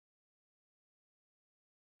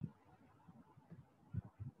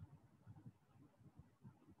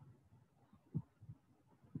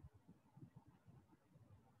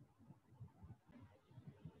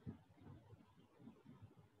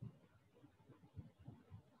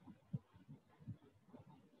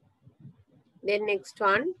Then next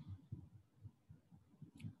one,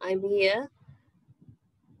 I'm here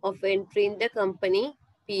of entering the company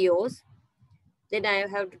POs. Then I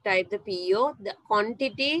have to type the PO, the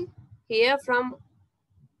quantity here from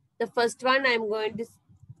the first one. I'm going to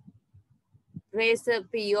raise a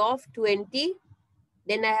PO of 20.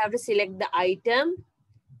 Then I have to select the item.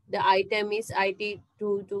 The item is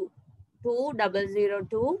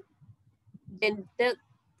IT22002. Then the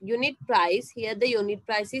unit price, here the unit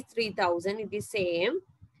price is 3000. It is same.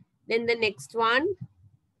 Then the next one,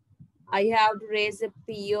 I have to raise a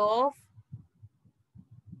PO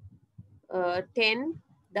of 10.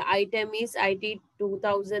 The item is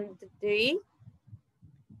IT2003.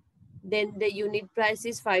 Then the unit price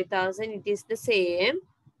is 5000. It is the same.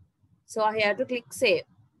 So I have to click save.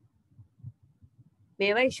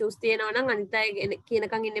 මේවා issues තියෙනවා නම් අනිත් අය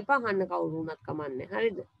කියනකම් ඉන්න එපා අහන්න කවුරු වුණත් කමන්නේ.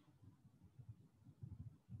 හරිද?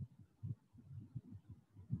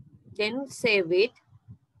 Then save it.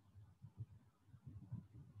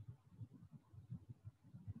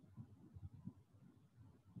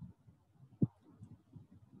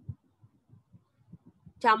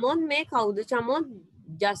 චමොන් මේ කවුද චමොන්?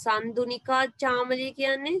 ජසන්දුනිකා චාමලී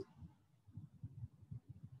කියන්නේ?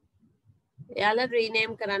 එයාලා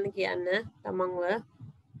rename කරන්න කියන්න තමන්ව.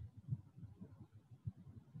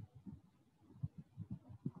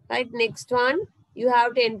 Right, next one, you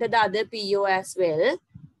have to enter the other PO as well.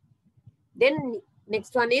 Then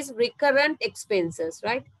next one is recurrent expenses,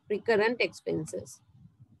 right? Recurrent expenses.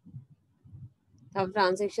 Some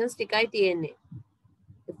transactions tikai TNA.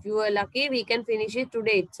 If you are lucky, we can finish it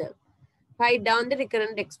today itself. Write down the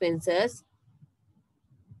recurrent expenses.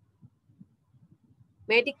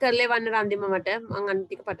 මේටික් කරලේ වන්න රන්දිම මට මං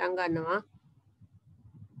අනිතික පටන් ගන්නවා.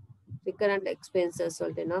 Recurrent expenses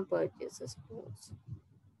වලට එනවා purchases.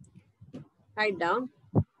 Write down.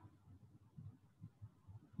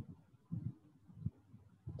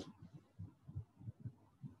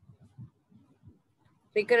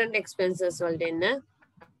 Recurrent expenses වලට එන්න.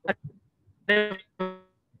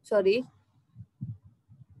 Sorry.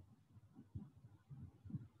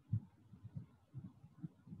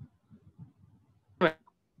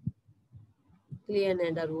 Clear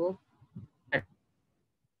නෑ දරුවෝ.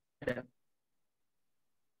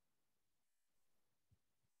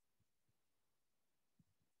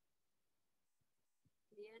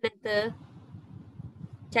 Clear නැත.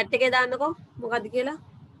 chat එකේ දාන්නකෝ මොකද්ද කියලා.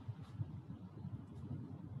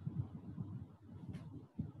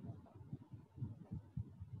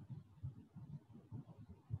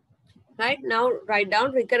 Right, now write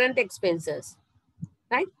down recurrent expenses.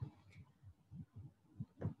 Right,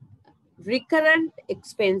 recurrent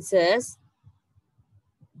expenses.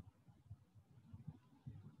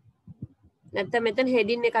 නැත්නම් මෙතන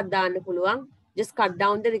heading එකක් දාන්න පුළුවන්. Just cut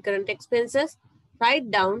down the recurrent expenses. Write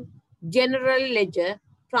down general ledger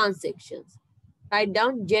transactions. Write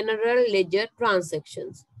down general ledger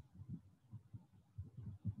transactions.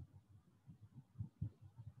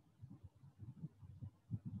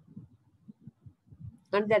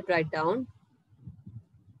 And that write down.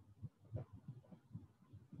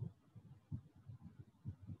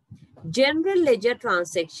 General ledger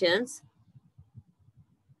transactions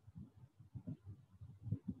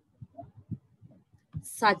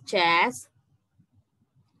such as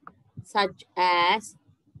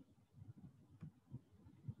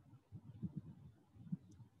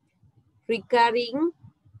recurring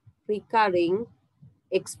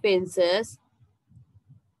expenses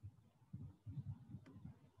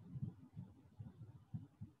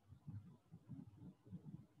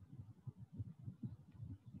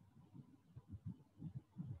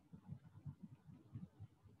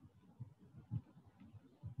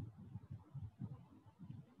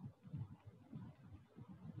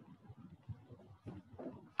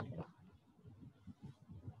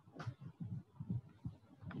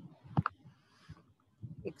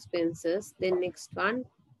expenses. Then next one,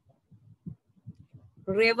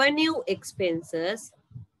 revenue expenses.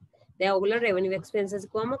 There are revenue expenses.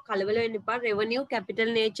 කොහොම කලබල වෙන්න එපා. Revenue capital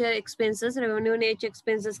nature expenses, revenue nature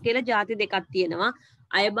expenses කියලා ಜಾති දෙකක් තියෙනවා.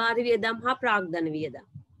 අයබාර වියදම් හා ප්‍රාග්ධන වියදම්.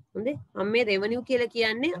 හොඳේ? මම මේ revenue කියලා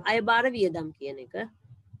කියන්නේ අයබාර වියදම් කියන එක.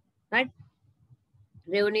 Right?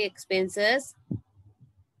 Revenue expenses.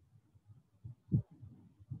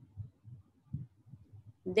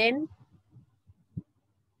 Then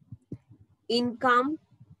income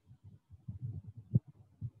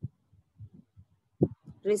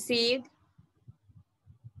received,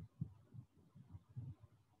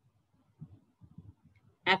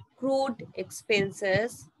 accrued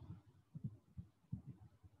expenses,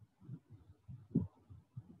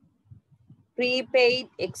 prepaid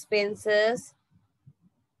expenses,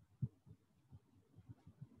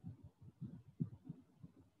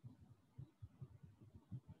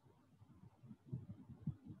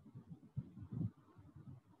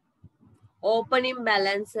 opening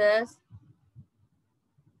balances,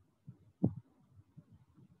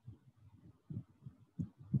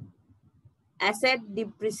 asset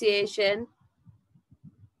depreciation,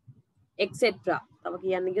 etc.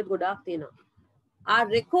 Are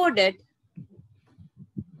recorded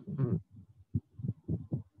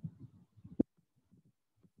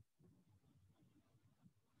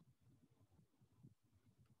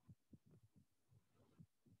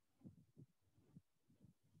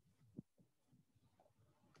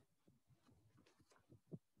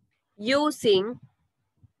using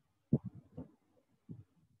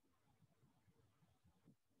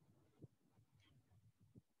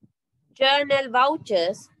journal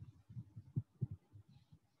vouchers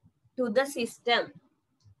to the system.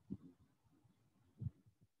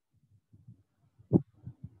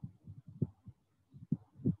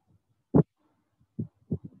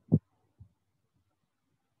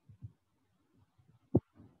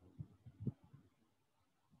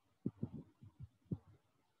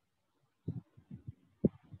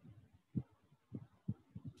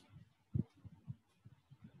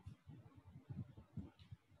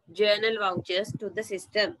 Journal vouchers to the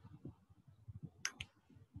system.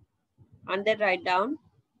 And then write down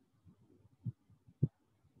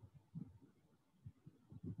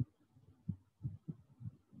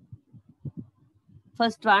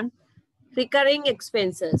first one, recurring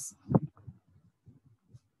expenses.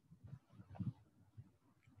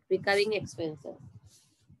 Recurring expenses.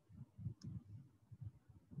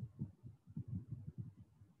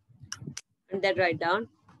 And then write down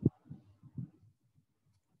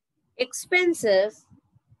expenses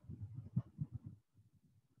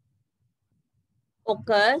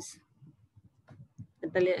occurs,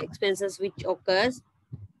 expenses which occurs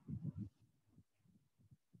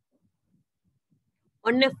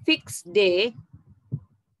on a fixed day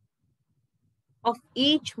of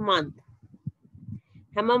each month.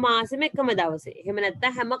 හැම මාසෙම එකම දවසේ. එහෙම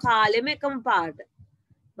නැත්නම් හැම කාලෙම එකම පාරට.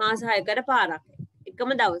 මාස 6කට පාරක්.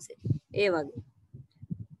 එකම දවසේ. ඒ වගේ.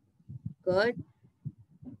 Good.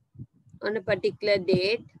 On a particular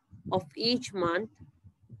date of each month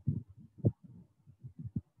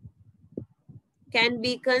can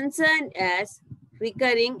be concerned as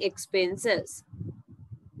recurring expenses.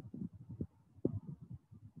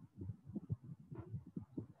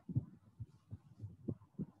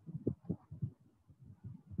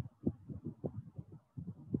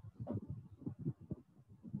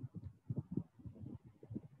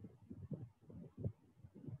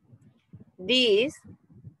 These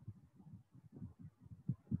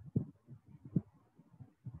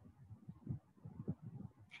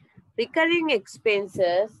recurring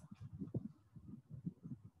expenses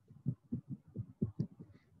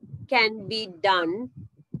can be done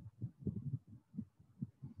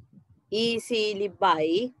easily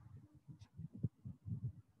by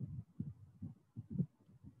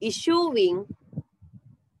issuing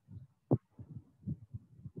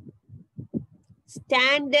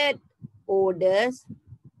standard orders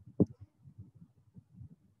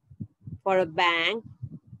for a bank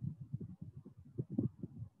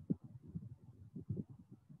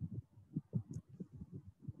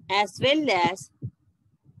as well as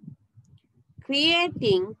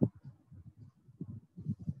creating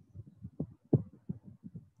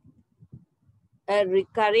a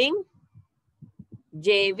recurring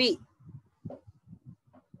JV.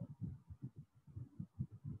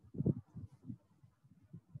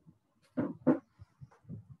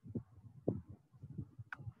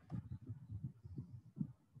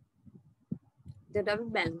 එතකොට අපි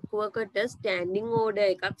බැංකුවකට standing order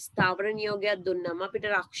එකක් ස්ථාවර නියෝගයක් දුන්නම අපිට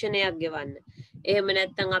රක්ෂණයක් ගෙවන්න. එහෙම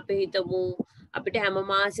නැත්නම් අපි හිතමු අපිට හැම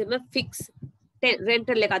මාසෙම ෆික්ස්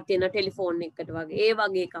රෙන්ටල් එකක් තියෙනවා ටෙලිෆෝන් එකකට වගේ. ඒ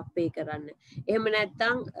වගේ එකක් පේ කරන්න. එහෙම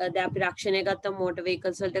නැත්නම් දැන් අපි රක්ෂණය ගත්ත මෝටර්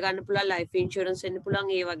වෙහිකල්ස් වලට ගන්න පුළුවන් ලයිෆ් ඉන්ෂුරන්ස් වෙන්න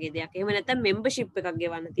පුළුවන් ඒ වගේ දෙයක්. එහෙම නැත්නම් මෙම්බර්ෂිප් එකක්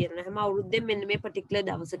ගෙවන්න තියෙනවා හැම අවුරුද්දෙම මෙන්න මේ පර්ටිකියුලර්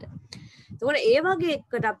දවසට. එතකොට ඒ වගේ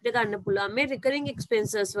එකකට අපිට ගන්න පුළුවන් මේ රිකරින්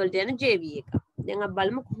එක්ස්පෙන්සස් වලට යන JV එක. දැන් අපි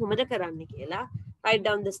බලමු කොහොමද කරන්න කියලා. Write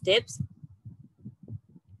down the steps.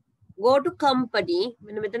 Go to company.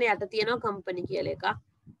 මෙන්න මෙතන යට තියෙනවා company කියලා එක.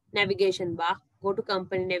 Navigation bar. Go to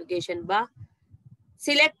company navigation bar.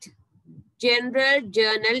 Select general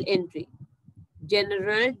journal entry.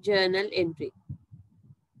 General journal entry.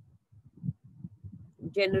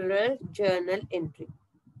 General journal entry.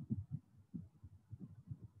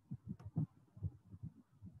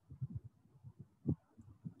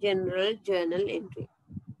 General journal entry.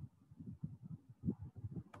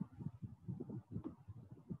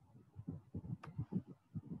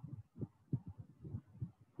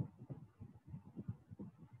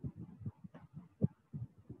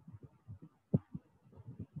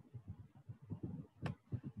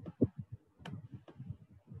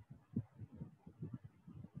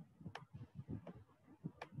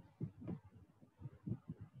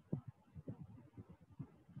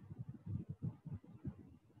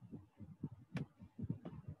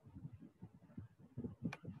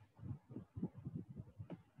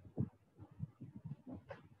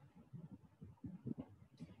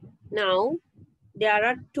 Now there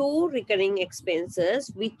are 2 recurring expenses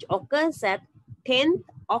which occurs at 10th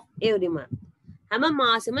of every month. හැම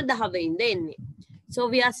මාසෙම 10 වෙනිදා එන්නේ. So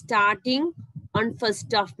we are starting on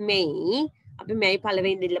 1st of May. අපි May 1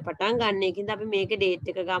 වෙනිදා ඉඳලා පටන් ගන්න එකකින්ද අපි මේකේ date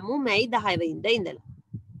එක ගමු May 10 වෙනිදා ඉඳලා.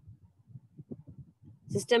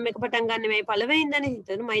 System එක පටන් ගන්න May 1 වෙනිදානේ.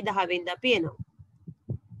 එතන May 10 වෙනිදා අපි එනවා.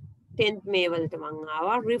 10th May වලට මං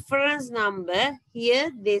ආවා. Reference number here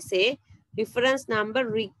they say reference number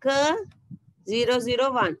recur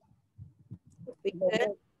 001.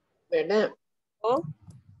 Madam Oh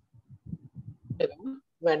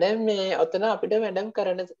madam मैं उतना අපිට मैडम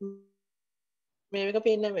කරන මේ එක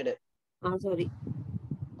පේන්නේ නැහැ मैडम. sorry.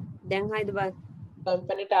 දැන් හයිද බා.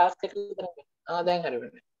 කම්පැනි ටාස්ක් එක විතරයි. දැන් හරි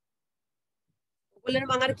मैडम. ඔයගොල්ලෝ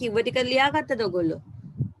මම අර කිව්ව ටික ලියාගත්තද ඔයගොල්ලෝ?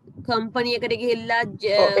 කම්පැනි එකට ගිහිල්ලා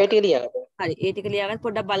ඔව් ඒ ටික ලියාගත්තා. හරි ඒ ටික ලියාගත්ත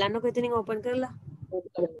පොඩ්ඩක් බලන්නකෝ එතනින් ඕපන් කරලා.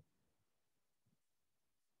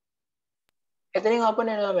 එතනින්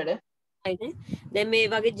ඕපන් වෙනවා मैडम. හරිනේ. දැන්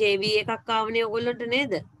මේ වගේ JV එකක් ආවනේ ඔයගොල්ලන්ට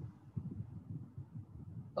නේද?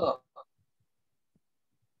 ඔව්.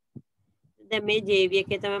 දැන් මේ JV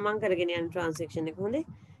එකේ තමයි මම කරගෙන යන ට්‍රාන්සැක්ෂන් එක හොඳේ.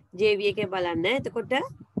 JV එකේ බලන්න. එතකොට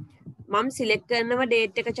මම සිලෙක්ට් කරනවා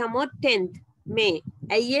date එක චමෝ 10th May.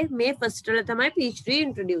 ඇයි මේ first වල තමයි Peachtree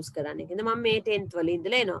introduce කරන්නේ. එහෙනම් මම මේ 10th වල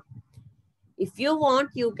ඉඳලා එනවා. If you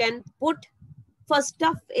want you can put 1st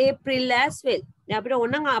of April as well. දැන් අපිට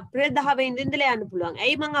ඕනනම් අප්‍රේල් 10 වෙනිදා ඉඳලා යන්න පුළුවන්.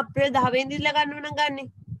 ඇයි මම අප්‍රේල් 10 වෙනිදා ඉඳලා ගන්නව නම් ගන්නෙ?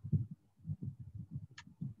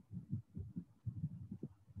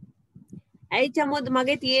 ඇයි චමෝද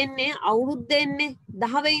මගේ තියෙන්නේ අවුරුද්ද එන්නේ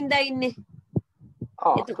 10 වෙනිදා ඉන්නේ.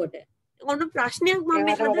 එතකොට ඔන්න ප්‍රශ්නයක් මම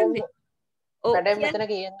මේ හදන්නේ. मैडम මෙතන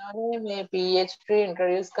කියනවානේ මේ PH3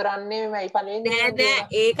 introduce කරන්නේ මේ පළවෙනි නෑ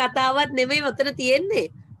ඒ කතාවත් නෙමෙයි මෙතන තියෙන්නේ.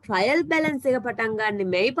 ට්‍රයල් බැලන්ස් එක පටන්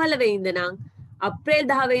ගන්න මේ පළවෙනිද නම් අප්‍රේල්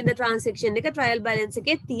 10 වෙනිදා ට්‍රාන්සැක්ෂන් එක ට්‍රයල් බැලන්ස්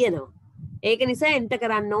එකේ තියෙනවා. ඒක නිසා එන්ටර්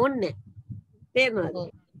කරන්න ඕනේ. තේරුණාද?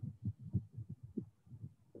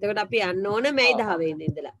 එතකොට අපි යන්න ඕන මේ 10 වෙනිදා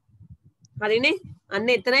ඉඳලා. හරිනේ?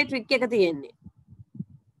 අන්න එතනයි ට්‍රික් එක තියෙන්නේ.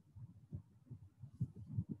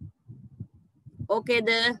 ඕකේද?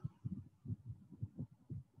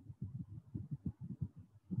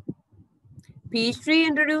 Peachtree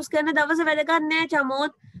introduce කරන දවස වැදගත් නෑ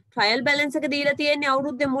චමෝත්. ට්‍රයල් බැලන්ස් එක දීලා තියෙන්නේ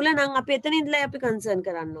අවුරුද්දේ මුල නම් අපි එතන ඉඳලා අපි කන්සර්න්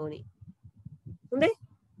කරන්න ඕනේ. හොඳේ?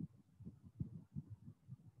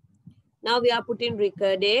 Now we are putting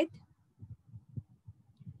record date.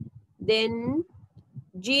 Then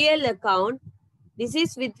GL account. This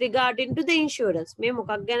is with regard into the insurance. මේ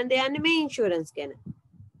මොකක් ගැනද යන්නේ මේ insurance ගැන.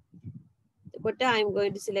 එතකොට I am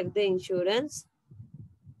going to select the insurance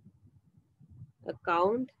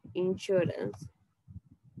account insurance.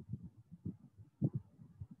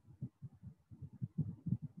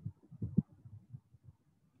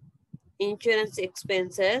 Insurance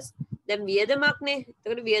expenses. දැන් වියදමක්නේ.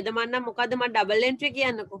 එතකොට වියදමක් නම් මොකද්ද මම ඩබල් එන්ට්‍රි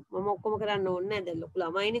කියන්නකෝ. මම ඔක්කොම කරන්න ඕනේ නැහැ. දැන් ලොකු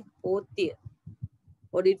ළමයිනේ. පෝත්තිය.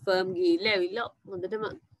 ඔඩිට් ෆර්ම් ගිහිල්ලා ඇවිල්ලා හොඳටම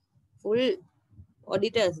ෆුල්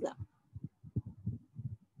ඔඩිටර්ස්ලා.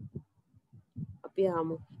 අපි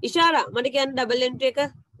ආමු. ඉෂාරා මට කියන්න ඩබල් එන්ට්‍රි එක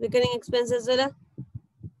recurring expenses වල.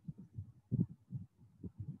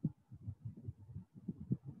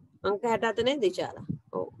 අංක 67 නේද ඉෂාරා?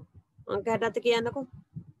 ඔව්. අංක 67 කියන්නකෝ.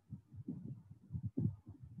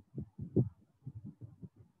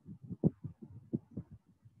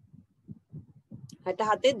 හට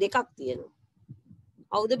හතේ දෙකක් තියෙනවා.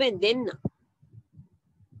 කවුද බෙන් දෙන්න?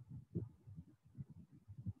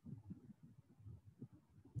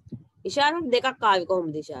 ඉෂාරා දෙකක් ආවේ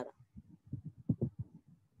කොහොමද ඉෂාරා?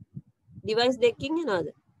 ඩිවයිස් දෙකකින් එනවද?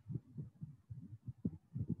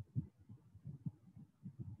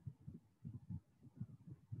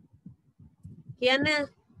 කියන්න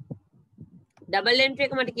ඩබල් එන්ට්‍රි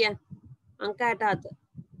එක මට කියන්න. අංක 67.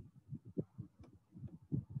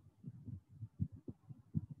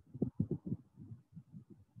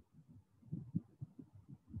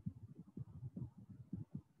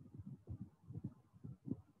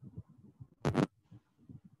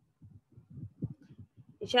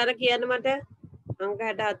 ඉෂාරා කියන්න මට අංක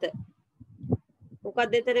 67.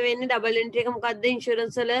 මොකක්ද එතන වෙන්නේ ඩබල් එන්ට්‍රි එක මොකක්ද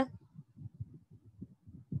ඉන්ෂුරන්ස් වල?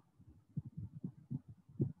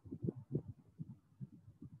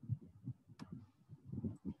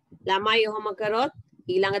 ළමයි ඔහොම කරොත්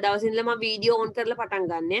ඊළඟ දවසේ ඉඳලා මම වීඩියෝ ඔන් කරලා පටන්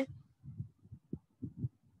ගන්න.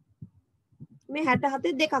 මේ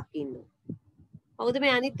 67 දෙකක් ඉන්නවා. කවුද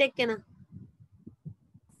මේ අනිත් එක්කෙනා?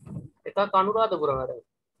 එකක් අනුරාධපුර වැඩ.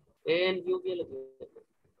 ANQ කියලා කියනවා.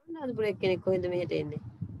 අනුරාධපුර එක්කෙනෙක් කොහෙන්ද මෙහෙට එන්නේ?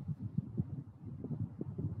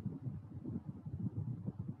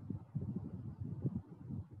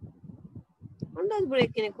 අනුරාධපුර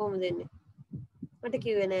එක්කෙනෙක් කොහොමද එන්නේ? මට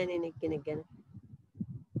කිව්වේ නෑනේ එක්කෙනෙක් ගැන.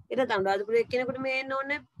 ඊට අනුරාධපුර එක්කෙනෙකුට මේ එන්න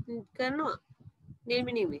ඕනේ කරනවා.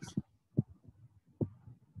 නිර්මිනිමිස්.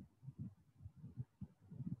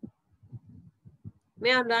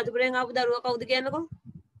 මේ අනුරාධපුරෙන් ආපු දරුවා කවුද කියන්නකෝ?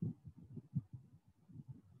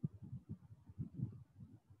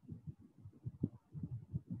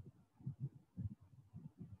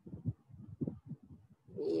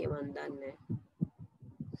 ඒ මන් දන්නේ.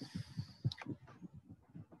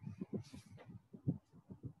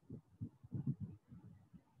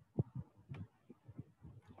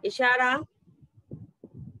 ඉෂාරා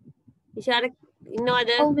ඉන්නවද?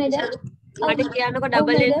 ඔව් මැඩම්. මට කියන්නකෝ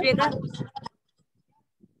ඩබල් එන්ට්‍රි එක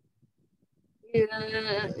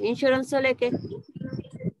ඉන්ෂුරන්ස් වල එකේ.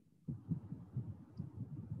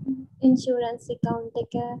 ඉන්ෂුරන්ස් account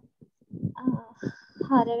එක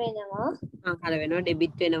හර වෙනවා. හර වෙනවා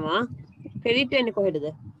ඩෙබිට් වෙනවා. ක්‍රෙඩිට් වෙන්නේ කොහෙටද?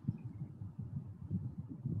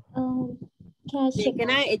 කෑෂ් මේක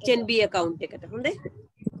නෑ HNB account එකට. හොඳේ.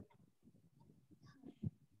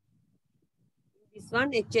 This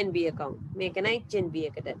one HNB account. මේක නෑ HNB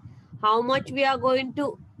එකට. How much we are going to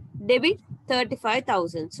debit?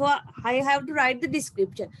 35,000. So I have to write the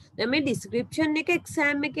description. දැන් මේ description එක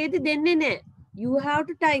exam එකේදී දෙන්නේ නෑ. You have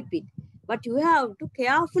to type it. But you have to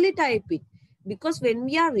carefully type it. Because when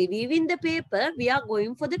we are reviewing the paper, we are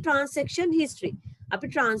going for the transaction history. අපි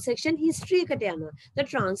transaction history එකට යනවා. The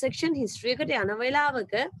transaction history එකට යන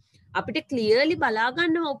වෙලාවක අපිට clearly බලා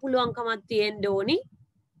ගන්නව පුළුවන්කමක් තියෙන්න ඕනි.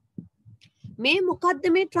 මේ මොකද්ද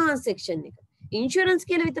මේ transaction එක? insurance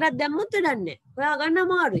කියලා විතරක් දැම්මොත් වැඩක් නැහැ. හොයා ගන්න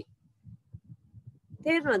අමාරුයි.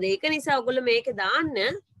 තේරෙනවද? ඒක නිසා ඔයගොල්ලෝ මේක දාන්න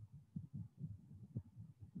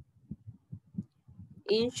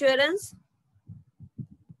insurance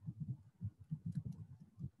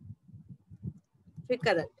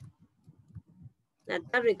recurrent.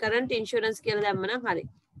 නැත්නම් recurrent insurance කියලා දැම්මනම් හරි.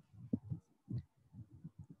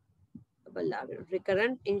 බලන්න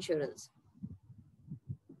recurrent insurance.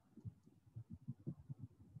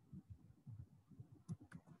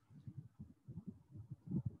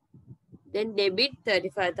 Then debit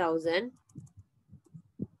 35,000.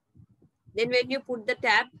 Then when you put the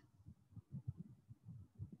tab,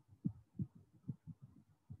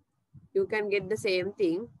 you can get the same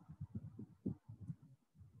thing.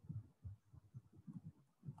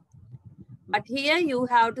 But here you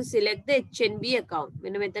have to select the HNB account.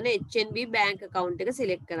 මෙන්න මෙතන HNB bank account එක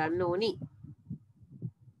select කරන්න ඕනි.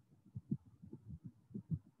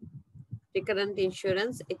 Recurrent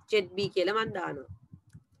insurance HNB කියලා මම දානවා.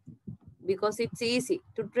 Because it's easy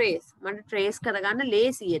to trace. මට trace කරගන්න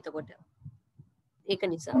ලේසි එතකොට. ඒක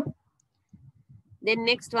නිසා. Then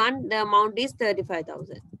next one, the amount is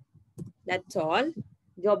 35,000. That's all.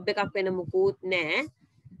 Job එකක් වෙන මුකුත් නැහැ.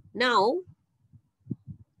 Now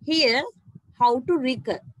here how to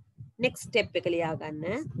recur. Next step එක ලියා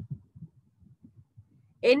ගන්න.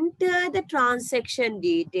 Enter the transaction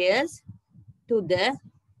details to the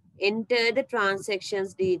enter the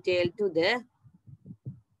transactions detail to the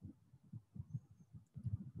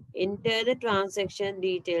enter the transaction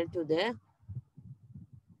detail to the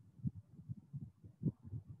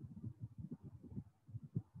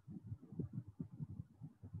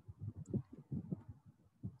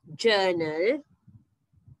journal.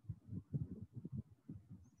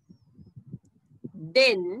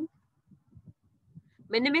 Then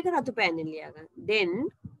මෙන්න මේක රතු පෑනෙන් ලියා ගන්න. Then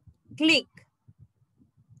click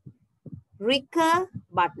recur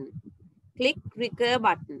button. Click recur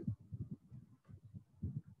button.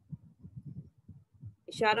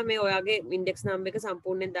 Ishara මේ ඔයාගේ index number එක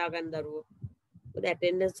සම්පූර්ණයෙන් දාගන්න දරුවෝ. මොකද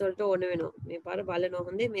attendance වලට ඕන වෙනවා. මේ පාර බලනවා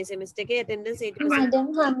හොඳේ මේ semester එකේ attendance 80%. මැඩම්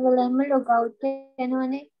හැම වෙලේම log out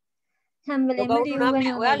වෙනවනේ. හැම වෙලේම Log out review වුණාම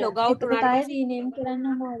වෙනවා. ඔයා log out ඒකට වුණාට ආයෙ rename කරන්න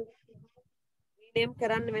ඕනේ. rename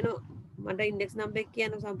කරන්න වෙනවා. මට index number එක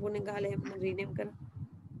කියන්න සම්පූර්ණයෙන් ගහලා එහෙම rename කරන්න.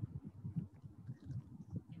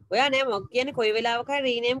 ඔයා නෑ මොක කියන්නේ කොයි වෙලාවක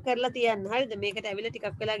හරි rename කරලා තියන්න. හරිද? මේකට ඇවිල්ලා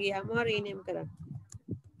ටිකක් වෙලා ගියාම rename කරන්න.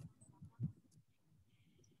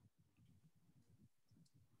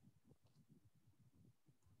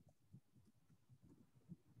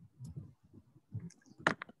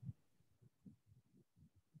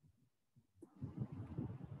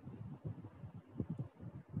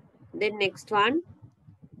 Then next one,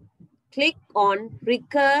 click on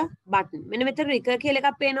recur button. මෙන්න මෙතන recur කියලා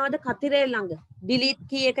එකක් පේනවද කතිරේ ළඟ? delete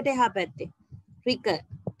key එකට එහා පැත්තේ. recur.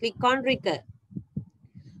 Click on recur.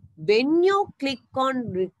 When you click on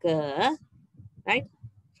recur, right?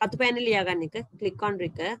 රතු පෑනේ ලියා ගන්න එක. click on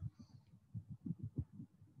recur.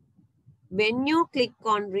 When you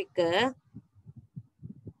click on recur,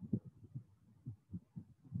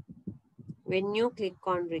 when you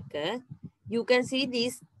click on recur, you can see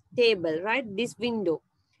these table, right? This window.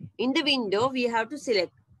 In the window, we have to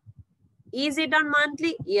select. Is it on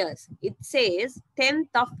monthly? Yes. It says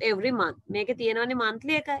 10th of every month. මේක තියෙනවනේ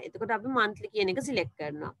monthly එක. එතකොට අපි monthly කියන එක select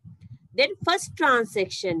කරනවා. Then first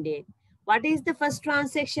transaction date. What is the first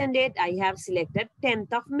transaction date? I have selected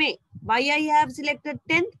 10th of May. Why I have selected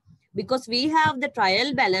 10th? Because we have the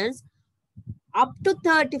trial balance up to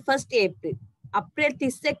 31st April. අප්‍රේල්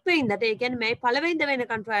 31 වෙනිදාට ඒ කියන්නේ මේ පළවෙනිද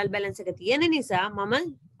වෙනකන් trial balance එක තියෙන නිසා මම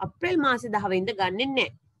අප්‍රේල් මාසේ 10 වෙනිදා ගන්නෙ නැහැ.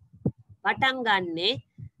 පටන් ගන්නෙ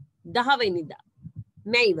 10 වෙනිදා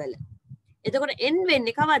මැයි වල. එතකොට end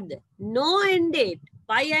වෙන්නේ කවද්ද? No end date.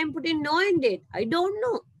 Why I am putting no end date? I don't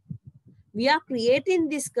know. We are creating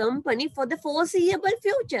this company for the foreseeable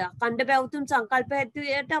future. කණ්ඩ පැවතුම් සංකල්ප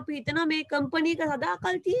හැටියට අපි හිතනවා මේ කම්පැනි එක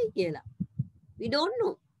සදාකල් තියෙයි කියලා. We don't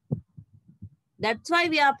know. That's why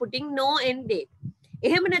we are putting no end date.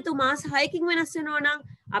 එහෙම නැතු මාස 6කින් වෙනස් වෙනවා නම්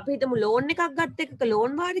අපි හිතමු ලෝන් එකක් ගත්ත එකක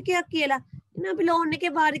ලෝන් වාරිකයක් කියලා. එහෙනම් අපි ලෝන්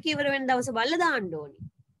එකේ වාරිකය ඉවර වෙන දවස බලලා දාන්න ඕනි.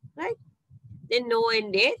 Right? Then no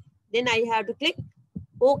end date. Then I have to click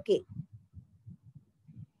OK.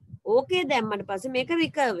 OK දැම්මට පස්සේ මේක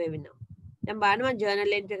recurve වෙනවා. දැන් බලන්න මම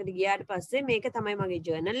journal entry එකට ගියාට පස්සේ මේක තමයි මගේ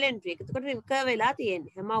journal entry එක. එතකොට recurve වෙලා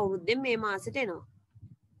තියෙන්නේ. හැම අවුරුද්දෙම මේ මාසෙට එනවා.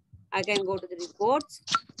 I can go to the reports.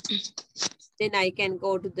 Then I can go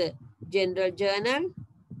to the general journal.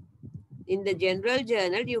 In the general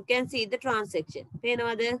journal, you can see the transaction.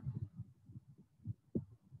 පේනවද?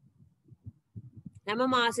 හැම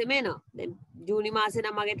මාසෙම එනවා. දැන් ජූනි මාසේ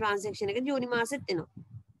නම් මගේ transaction එක ජූනි මාසෙත් එනවා.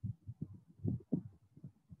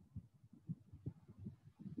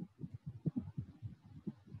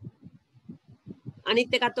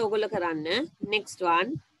 අනිත් එකත් ඕගොල්ලෝ කරන්න. Next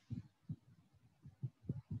one.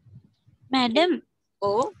 Madam.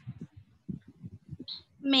 Oh.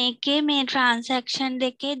 මේකේ මේ transaction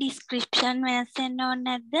දෙකේ description වෙනස් වෙන්න ඕනේ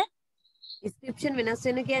නැද්ද? description වෙනස්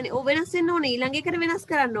වෙන කියන්නේ ඔව් වෙනස් වෙන්න ඕනේ. ඊළඟ එකට වෙනස්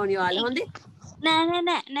කරන්න ඕනේ ඔයාලා. හොඳේ.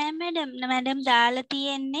 නෑ madam දාලා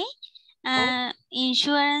තියෙන්නේ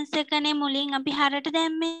insurance එකනේ මුලින් අපි හරට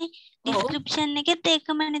දැම්මේ. description එකෙත්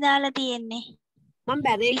ඒකමනේ දාලා තියෙන්නේ. මම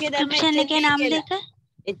බැරේ එකේ දැම්මේ description එකේ නම් දෙක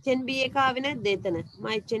HNB එක ආවේ නැද්ද එතන? මම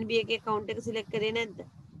HNB එකේ account එක select කරේ නැද්ද?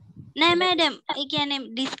 නෑ madam ඒ කියන්නේ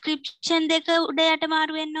description දෙක උඩ යට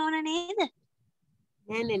මාරු වෙන්න ඕන නේද?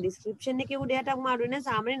 නෑ description එකේ උඩ යට මාරු වෙන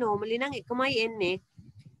සාමාන්‍ය normally නම් එකමයි එන්නේ.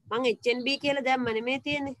 මම HNB කියලා දැම්මනේ මේ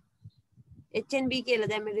තියෙන්නේ. HNB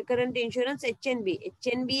කියලා දැම්මේ recurrent insurance HNB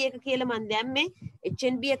එක කියලා මම දැම්මේ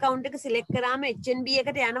HNB account එක select කරාම HNB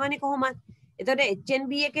එකට යනවනේ කොහොමද? එතකොට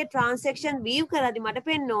HNB එකේ transaction view කරද්දි මට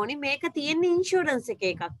පෙන්න ඕනි මේක තියෙන්නේ insurance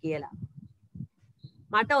එකක් කියලා.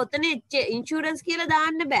 මට ඔතන insurance කියලා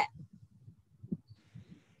දාන්න බෑ.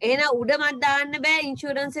 එහෙනම් උඩමත් දාන්න බෑ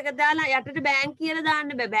ඉන්ෂුරන්ස් එක දාලා යටට බැංක් කියලා දාන්න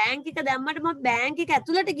බෑ. බැංක් එක දැම්මට මම බැංක් එක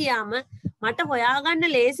ඇතුළට ගියාම මට හොයාගන්න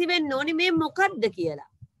ලේසි වෙන්න ඕනි මේ මොකක්ද කියලා.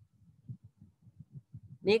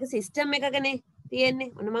 මේක සිස්ටම් එකකනේ තියෙන්නේ.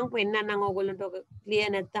 ඔන්න මම පෙන්නන්නම් ඕගොල්ලන්ට ඔක ක්ලියර්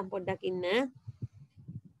නැත්තම් පොඩ්ඩක් ඉන්න.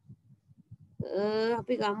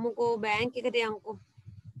 අපි ගමුකෝ බැංක් එකට යමුකෝ.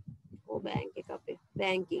 බැංක් එක අපේ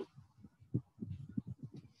බැංකින්.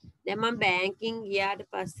 දැන් මම බැංකින් ගියාට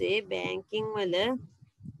පස්සේ බැංකින් වල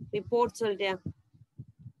reports වලට යන්න.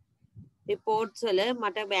 reports වල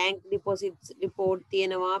මට bank deposits report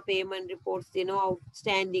තියෙනවා, payment reports තියෙනවා,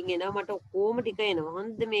 outstanding එනවා, මට ඔක්කොම ටික එනවා.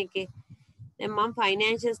 හොඳද මේකේ? දැන් මම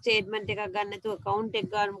financial statement එකක් ගන්න නැතුව account එක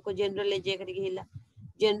ගන්නකො general ledger එකට ගිහිල්ලා.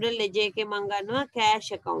 general ledger එකේ මම ගන්නවා cash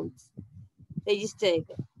accounts register එක.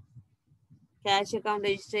 cash account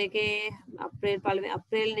register එකේ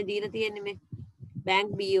අප්‍රේල් නේ දීලා තියෙන්නේ මේ bank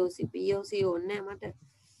BOC ඕනේ මට.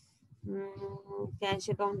 cash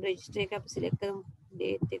account register එක අපි select කරමු.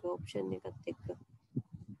 date එක option එකත් එක්ක.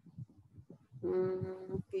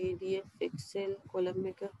 PDF Excel column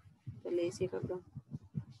එක ලේසි එකක් ගමු.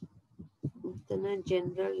 එතන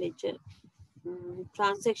general ledger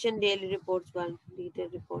transaction daily reports බලන්න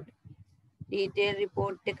detail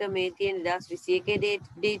report එක මේ තියෙන 2021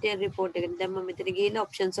 detail report එක. දැන් මම මෙතන ගිහිල්ලා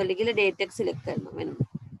options වල ගිහලා date එක select කරනවා වෙනම.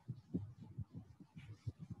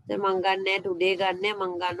 දැන් මම ගන්නෑ today ගන්නෑ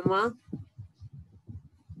මම ගන්නවා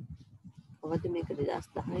කොහොමද මේක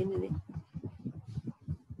 2010 නේ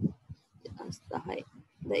 2010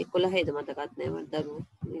 11ද මතකත් නෑ මට දරුවෝ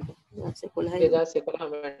මේක 2011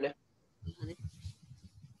 වැඩ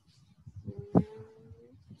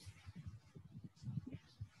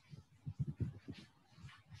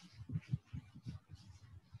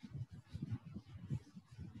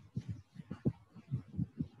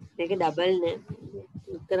මේක ඩබල් නෑ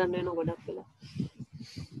කරන්න වෙන ගොඩක් වෙලා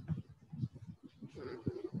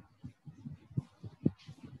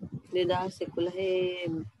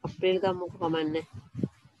අප්‍රේල් ගමුක කමන්නේ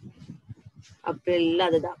අප්‍රේල්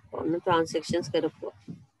අද දක්වා ඔන්න transactions කරපුවා.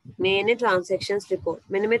 මේනේ transactions report.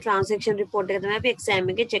 මෙන්න මේ transaction report එක තමයි අපි exam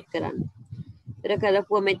එකේ check කරන්නේ. ඉතර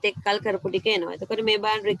කරපුවා මෙතෙක් කල් කරපු ටික එනවා. එතකොට මේ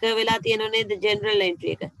බලන්න recur වෙලා තියෙනව නේද general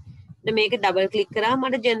entry එක. දැන් මේක double click කරාම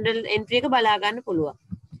මට general entry එක බලා ගන්න පුළුවන්.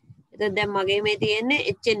 එතකොට දැන් මගේ මේ තියෙන්නේ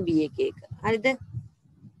HNB එකේ එක. හරිද?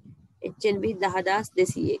 HNB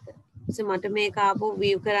 10200 එක. මට මේක ආපහු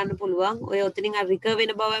view කරන්න පුළුවන්. ඔය ඔතනින් අර recur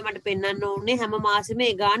වෙන බවයි මට පෙන්වන්න ඕනේ හැම මාසෙම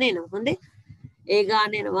ඒ ගාන එනවා. හොඳේ. ඒ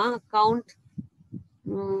ගාන එනවා account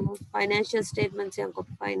financial statements යන්කො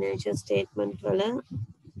financial statement වල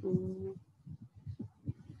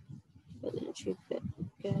balance sheet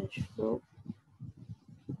cash flow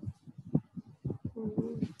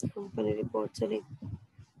company reports වලින්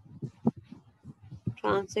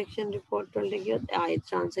transaction report වලට ගියොත් ආයේ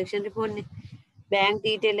transaction report නේ bank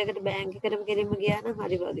detail එකට bank එකටම ගෙලින්ම ගියා නම්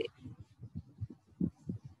හරි වගේ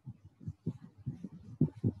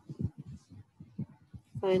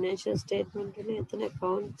financial statement වල එතන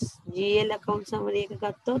accounts GL account summary එක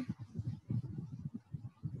ගත්තොත්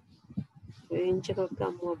range එකක්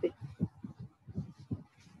ගමු අපි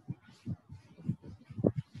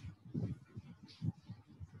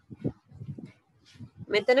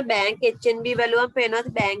මෙතන bank HNB බලුවම් පේනවාද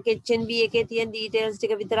bank HNB එකේ තියෙන details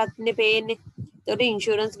ටික විතරක් නේ පේන්නේ. ඒකට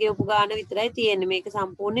insurance ගෙවපු ගාන විතරයි තියෙන්නේ. මේක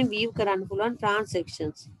සම්පූර්ණයෙන් view කරන්න පුළුවන්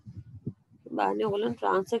transactions. බලන්න ඔයගොල්ලන්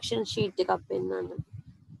transaction sheet එකක් පෙන්නන්න.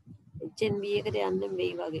 HNB එකට යන්න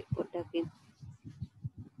වෙයි වගේ පොඩ්ඩක් ඉන්න.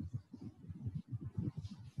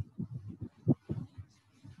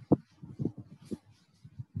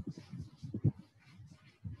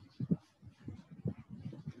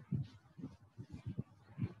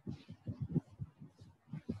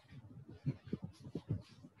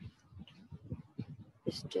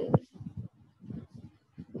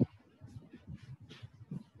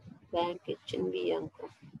 bank HNB අංකෝ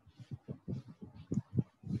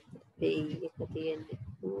මේක තියෙන්නේ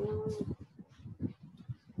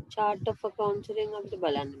chart of accounts වලින් අපිට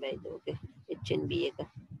බලන්න බෑද ඕකේ HNB එක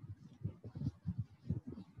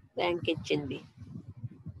bank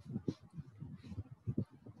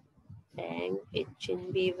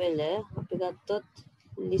HNB වල අපි ගත්තොත්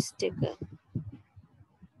list එක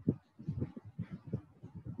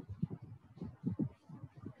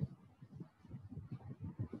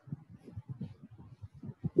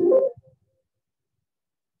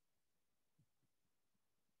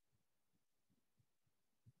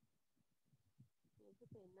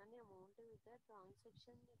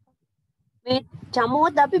මේ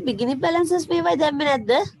චමුවත් අපි beginning balances මේවයි දැම්මේ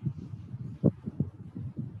නැද්ද?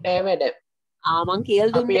 නෑ මැඩම්. මං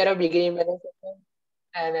කියලා දුන්නේ. අපි අර beginning balance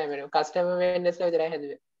නෑ මැඩම්. customer maintenance විතරයි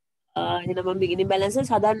හැදුවේ. එහෙනම් මම beginning balances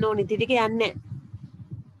හදන්න ඕනේ. ඉතින් ටික යන්නේ නැහැ.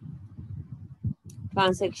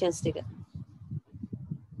 transactions ටික.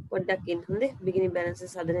 පොඩ්ඩක් ඉන්න හොඳේ. beginning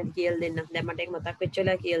balances හදන්න හැටි කියලා දෙන්න. දැන් මට ඒක මතක් වෙච්ච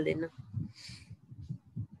වෙලාව කියලා දෙන්න.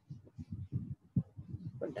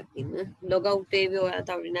 log out වේවි ඔයාලා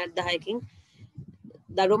තව විනාඩි 10කින්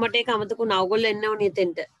දරුවෝ මට ඒක අමතක වුණා. ඔයගොල්ලෝ එන්න ඕනේ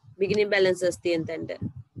එතෙන්ට. beginning balances තියෙන තැනට.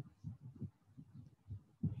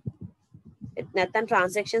 නැත්තම්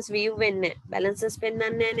transactions view වෙන්නේ නැහැ. balances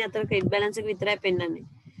පෙන්වන්නේ නැහැ නේ. අතන credit balance එක විතරයි පෙන්වන්නේ.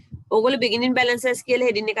 ඕගොල්ලෝ beginning balances කියලා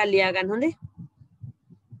heading එකක් ලියා ගන්න හොඳේ.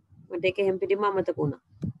 මට ඒක හැම පිටින්ම අමතක වුණා.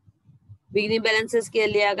 beginning balances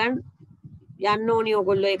කියලා ලියා ගන්න යන්න ඕනි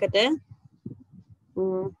ඕගොල්ලෝ ඒකට.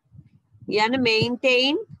 යන්න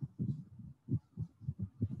maintain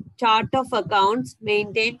chart of accounts,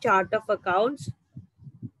 maintain chart of accounts,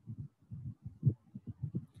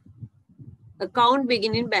 account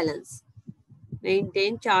beginning balance,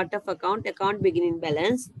 maintain chart of account beginning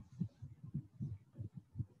balance.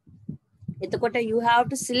 එතකොට you have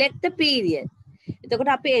to select the period.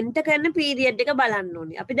 එතකොට අපි enter කරන period එක බලන්න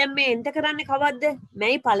ඕනේ. අපි දැන් මේ enter කරන්නේ කවද්ද?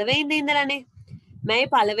 මැයි 1 වෙනිදා ඉඳලානේ. මැයි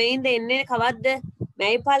 1 වෙනිදා එන්නේ කවද්ද?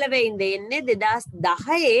 මැයි 1 වෙනිදා එන්නේ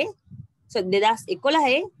 2010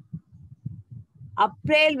 2011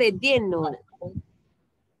 අප්‍රේල් වෙද්දි එන්න ඕන.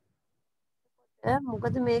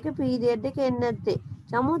 මොකද මේක පීරියඩ් එක එන්නේ නැත්තේ.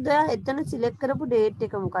 සමුද එතන සිලෙක්ට් කරපු ඩේට්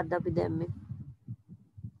එක මොකක්ද අපි දැම්මේ?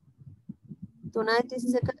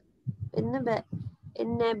 3:31 එන්න බෑ.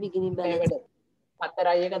 එන්නේ නැහැ beginning balance.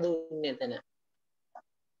 4යි එක දුන්නේ එතන.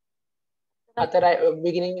 4යි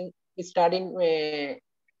beginning starting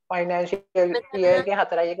financial year එකේ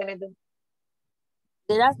 4යි එක නේද?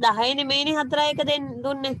 2010 නෙමෙයිනේ 4යි එක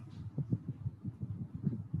දුන්නේ.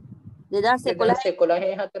 2011 4යි එක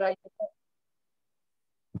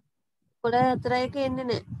 4යි එක එන්නේ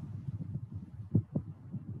නැහැ.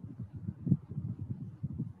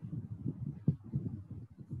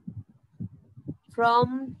 from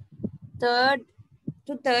 3rd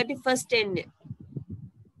to 31st එන්නේ.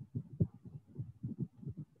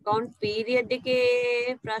 account period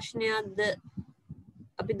එකේ ප්‍රශ්නයක්ද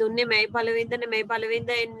අපි දුන්නේ මේ පළවෙනිදනේ මේ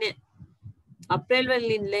පළවෙනිදා එන්නේ අප්‍රේල්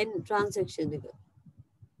වලින් ලෙන් ට්‍රාන්සැක්ෂන් එක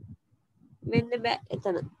වෙන්න බෑ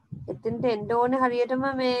එතන එතනට එන්න ඕනේ හරියටම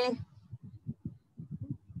මේ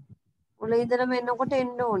මුල ඉඳලම එනකොට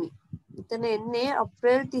එන්න ඕනි එතන එන්නේ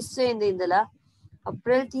අප්‍රේල් 30 වෙනිදා ඉඳලා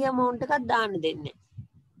අප්‍රේල් 30 amount එකක් දාන්න දෙන්නේ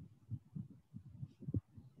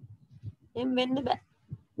එම් වෙන්න බෑ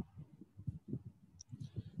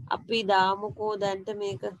අපි දාමුකෝ දැන්ට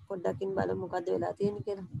මේක පොඩ්ඩකින් බලමු මොකද වෙලා තියෙන්නේ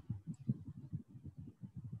කියලා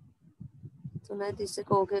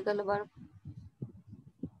 3:30 ඕකේ කරලා බලමු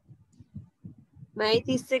මයි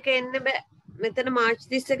 31 එන්න බෑ මෙතන මාර්ච්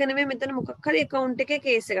 31 නෙමෙයි මෙතන මොකක් හරි account එකේ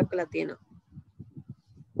කේස් එකක් වෙලා තියෙනවා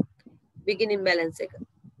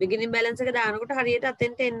beginning balance එක දානකොට හරියට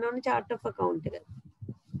අතෙන්ට එන්න ඕනේ chart of account එක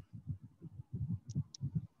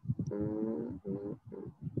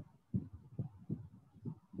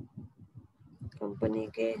company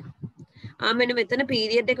එකේ මෙන්න මෙතන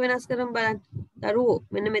period එක වෙනස් කරමු බලන්න දරුවෝ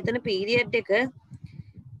මෙන්න මෙතන period එක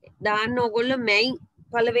දාන්න ඕගොල්ලෝ මැයි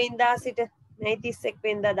පළවෙනිදා සිට මැයි 31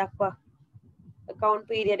 වෙනිදා දක්වා account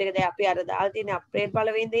period එක දැන් අපි අර දාලා තියෙන අප්‍රේල්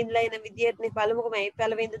පළවෙනිදා ඉඳලා එන විදියටනේ බලමුකෝ මැයි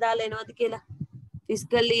පළවෙනිදා දාලා එනවද කියලා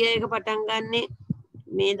fiscal year එක පටන් ගන්නෙ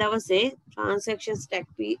මේ දවසේ transactions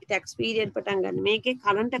tax period පටන් ගන්න මේකේ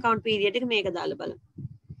current account period එක මේක දාලා බලමු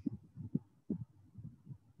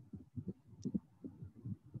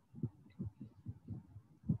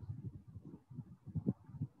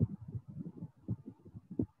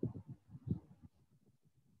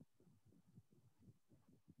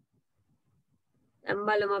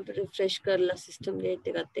බලමු අපි රිෆ්‍රෙෂ් කරලා සිස්ටම් ඩේට්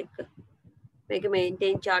එකත් එක්ක මේක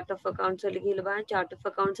මේන්ටේන් chart of accounts වල ගිහලා බලන්න chart of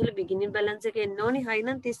accounts වල beginning balance එක එන්න ඕනි හයි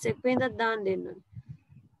නම් 31 වෙනිදාත් දාන්න දෙන්න ඕනි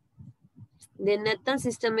දෙන්න නැත්නම්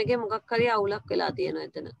සිස්ටම් එකේ මොකක් හරි අවුලක් වෙලා තියෙනවා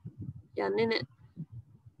එතන යන්නේ නැහැ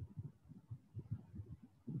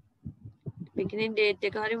beginning date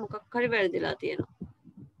එක හරි මොකක් හරි වැරදිලා තියෙනවා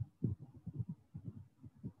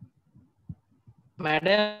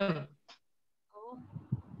මැඩම්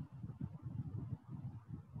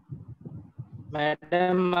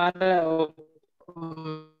मैडम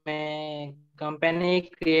मैं कंपनी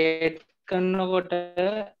क्रिएट करනකොට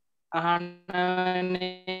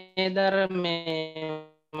අහන්නේ දර මේ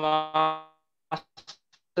මාස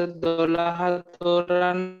 12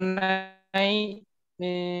 තෝරන්නයි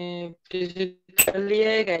මේ ෆිසිකල්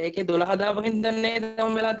එක ඒකේ 12 දාපු හින්දා නේද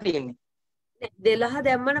මම වෙලා තියෙන්නේ 12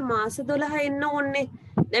 දැම්මම මාස 12 එන්න ඕනේ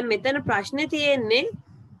දැන් මෙතන ප්‍රශ්නේ තියෙන්නේ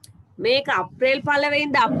මේක අප්‍රේල්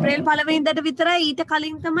පළවෙනිදාට විතරයි ඊට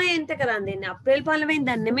කලින් තමයි එන්ටර් කරන්න දෙන්නේ අප්‍රේල්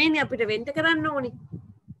පළවෙනිදා නෙමෙයිනේ අපිට වෙන්ට කරන්න ඕනි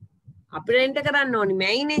අපිට එන්ටර් කරන්න ඕනි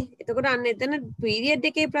මැයිනේ එතකොට අන්න එතන පීරියඩ්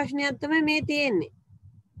එකේ ප්‍රශ්නයක් තමයි මේ තියෙන්නේ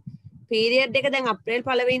පීරියඩ් එක දැන් අප්‍රේල්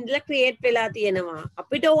පළවෙනිදා ක්‍රියේට් වෙලා තියෙනවා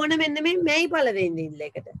අපිට ඕන මෙන්න මේ මැයි පළවෙනිදා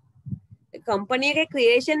එකට කම්පැනි එකේ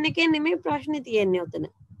ක්‍රියේෂන් එකේ නෙමෙයි ප්‍රශ්නේ තියෙන්නේ උතන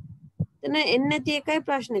එතන එන්නේ නැති එකයි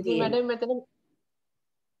ප්‍රශ්නේ තියෙන්නේ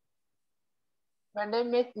මැඩම්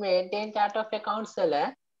මේ මේන්ටේන් chart of accounts වල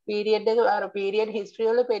පීරියඩ් එක අර පීරියඩ් හිස්ටරි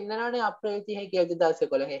වල පෙන්නනවානේ අප්‍රේල් 30 කියලා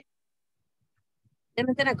 2011 දැන්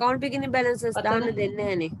මෙතන account beginning balances දාන්න දෙන්නේ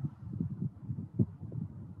නැහනේ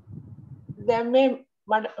දැන් මේ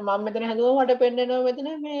මම මෙතන හදුවා මට පෙන්නනවා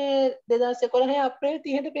මෙතන මේ 2011 අප්‍රේල්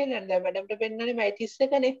 30ට පෙන්නනවා දැන් මැඩම්ට පෙන්නන්නේ මැයි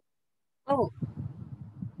 31 නේ ඔව්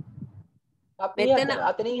අපි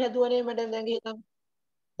අතනින් හදුවනේ මැඩම්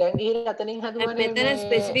දැන් ගිහින් අතනින් හදුවනේ මෙතන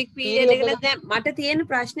ස්පෙસિෆික් පීරියඩ් එකට දැන් මට තියෙන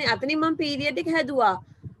ප්‍රශ්නේ අතනින් මම පීරියඩ් එක හැදුවා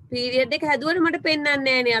පීරියඩ් එක හැදුවට මට පෙන්නන්නේ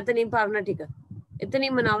නැහනේ අතනින් පරණ ටික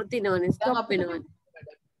එතනින්ම නවතිනවනේ ස්ටොප් වෙනවනේ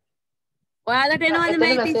ඔයාලට එනවද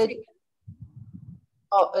මේ මැසේජ්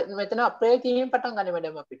ඔව් මෙතන අප්‍රේල් 30 පටන් ගන්න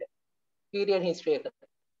මැඩම් අපිට පීරියඩ් හිස්ටරි එක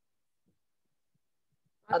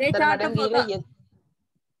අතන මැඩම් ගිහලා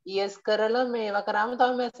yes කරලා මේවා කරාම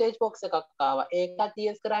තව මැසේජ් බොක්ස් එකක් ආවා ඒකත්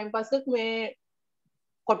yes කරායින් පස්සේ මේ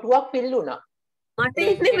කොටුවක් ෆිල් වුණා මට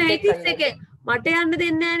ඉන්නේ මේ 31 මට යන්න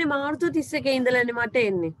දෙන්නේ නැහැනේ මාර්තු 31 ඉඳලානේ මට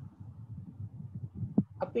එන්නේ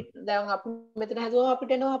අපි දැන් අපි මෙතන හදුවා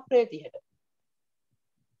අපිට එනවා අප්‍රේල් 30ට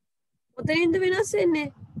උතනින්ද වෙනස් වෙන්නේ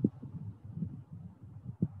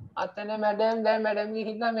අතන මැඩම් දැන් මැඩම්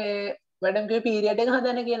ගිහිල්ලා මේ මැඩම් කිව්වේ පීරියඩ් එක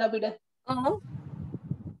හදන්න කියලා අපිට ඔව්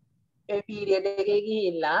ඒ පීරියඩ් එකේ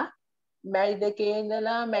ගිහිල්ලා මැයි දෙකේ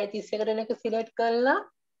ඉඳලා මැයි 31ට එක සිලෙක්ට් කරලා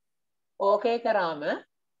ඕකේ කරාම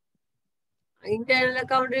ඉන්ටර්නල්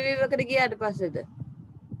account review එකට ගියාට පස්සේද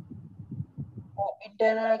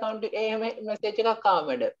ඉන්ටර්නල් account එහෙම මැසේජ් එකක් ආවා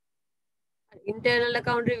මැඩම් ඉන්ටර්නල්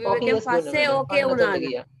account review එකෙන් පස්සේ ඕකේ වුණාද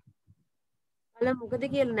අල මොකද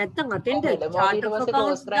කියලා නැත්තම් අතෙන්ට chart of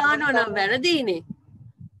accounts දානවා නම් වැරදීනේ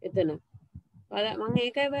එතන මම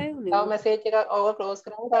ඒකයි බය වුනේ. තව මැසේජ් එකක් ඕව ක්ලෝස්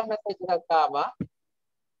කරාම තව මැසේජ් එකක් ආවා.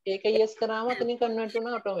 ඒක yes කරාම අතනින් කන්වර්ට්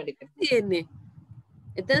වුණා ඔටෝමැටිකලි. තියෙන්නේ.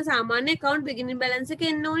 එතන සාමාන්‍ය account beginning balance එක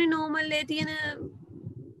එන්න ඕනේ normal ඒ තියෙන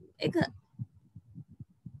එක.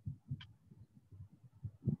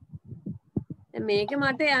 මේක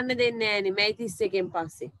මට යන්න දෙන්නේ නෑනේ මැයි 31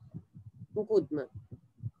 පස්සේ. මුකුත්ම.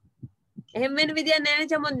 එහෙම වෙන විදියක් නෑනේ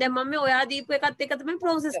චමොන්. දැන් මම ඔයා දීපු එකත් එක තමයි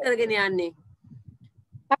process කරගෙන යන්නේ.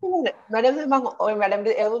 මැඩම් මම ඔය මැඩම්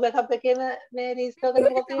එව් බෑකප් එකේම මේ රීස්ටෝර්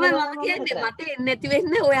කරනකොට තමයි මම කියන්නේ මට එන්නේ නැති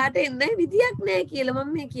වෙන්න ඔයාට එන්න විදියක් නෑ කියලා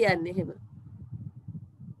මම මේ කියන්නේ එහෙම.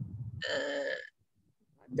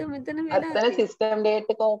 මෙතන අතන සිස්ටම්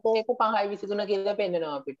ඩේට් එක එක 5:23 කියලා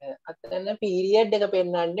පෙන්නනවා අපිට. අතන පීරියඩ් එක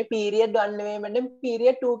පෙන්වන්නේ පීරියඩ් 1 නෙවෙයි මැඩම්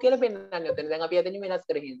පීරියඩ් 2 කියලා පෙන්වන්නේ උතන. දැන් අපි අතනින් වෙනස්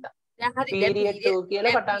කරගෙන ඉඳලා. පීරියඩ් 2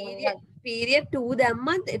 කියලා පටන් ගන්න. පීරියඩ් 2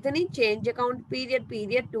 දැම්මත් එතනින් චේන්ජ් account පීරියඩ්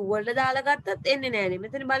 2 වලට දාලා ගත්තත් එන්නේ නෑනේ.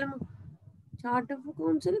 මෙතන බලමු. chart of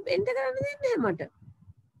accounts වල එන්න කරන්න දෙන්නේ නැහැ මට.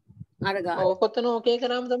 අර ගාන. ඔව් කොතන ඕකේ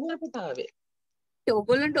කරාම තමයි අපිට ආවේ.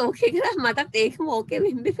 ඔයගොල්ලන්ට ඕකේ කරා මටත් ඒකම ඕකේ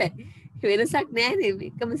වෙන්න බෑ. වෙනසක් නෑනේ.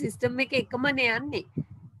 එකම සිස්ටම් එකේ එකමනේ යන්නේ.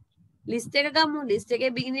 ලිස්ට් එක ගමු. ලිස්ට්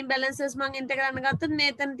එකේ beginning balances මම එන්ටර් කරන්න ගත්තොත්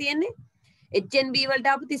මෙතන තියෙන්නේ HNB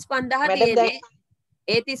වලට ආපු 35000 තියෙන්නේ.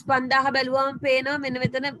 ඒ 35000 බැලුවම පේනවා මෙන්න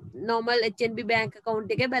මෙතන normal HNB bank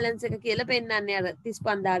account එකේ balance එක කියලා පෙන්නන්නේ අර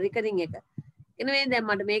 35000 recurring එක. එනේ දැන්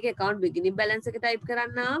මට මේක account beginning balance එක type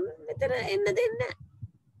කරන්නාම මෙතන එන්න දෙන්නේ නැහැ.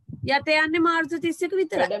 යට යන්නේ මාර්තු 31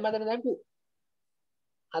 විතරයි.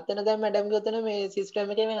 අතන දැන් මැඩම්ගේ උතන මේ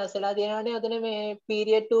සිස්ටම් එකේ වෙනස් වෙලා තියෙනවානේ අතන මේ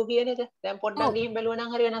පීරියඩ් 2 කියන එක. දැන් පොඩ්ඩක් ගිහින් බලුවා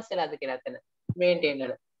නම් හරි වෙනස් වෙලාද කියලා අතන. මේන්ටේන්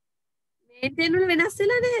වල. මේන්ටේන් වල වෙනස්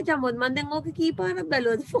වෙලා නැහැ චම්බොත්. මම දැන් ඕක කී පාරක්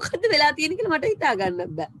බැලුවද මොකද්ද වෙලා තියෙන්නේ කියලා මට හිතා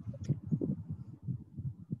ගන්නත් බෑ.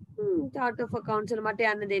 chart of accounts වල මට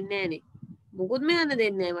යන්න දෙන්නේ නැහනේ. මොකුත් මේ යන්න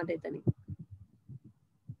දෙන්නේ නැහැ මට එතනින්.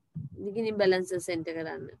 beginning balances enter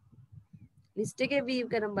කරන්න. list එකේ view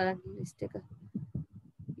කරන් බලන්න list එක.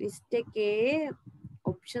 list එකේ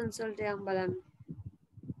options වලට යම් බලන්න.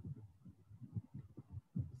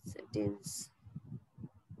 settings.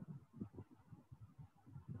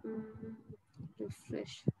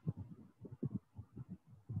 refresh.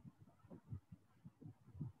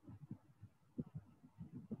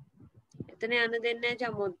 එතන යන්න දෙන්නේ නැහැ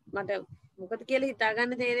චමොත්. මට මොකද කියලා හිතා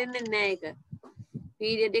ගන්න තේරෙන්නේ නැහැ ඒක.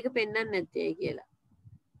 පීරියඩ් එක පෙන්වන්න නැත්තේ කියලා.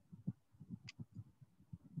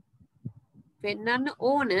 පෙන්වන්න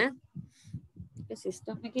ඕන. ඒ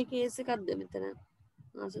සිස්ටම් එකේ කේස් එකක්ද මෙතන?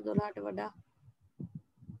 මාස 12ට වඩා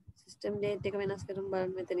සිස්ටම් ඩේට් එක වෙනස් කරමු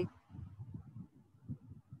බලන්න මෙතනින්.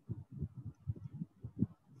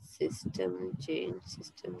 සිස්ටම් චේන්ජ්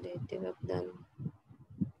සිස්ටම් ඩේට් එකක් දාන්න.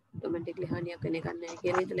 ඔටෝමැටික්ලි හානියක් වෙන එකක් නැහැ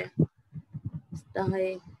කියලා හිතලා.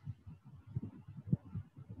 10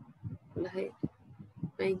 10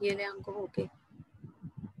 මයි කියලා අංක ඕකේ.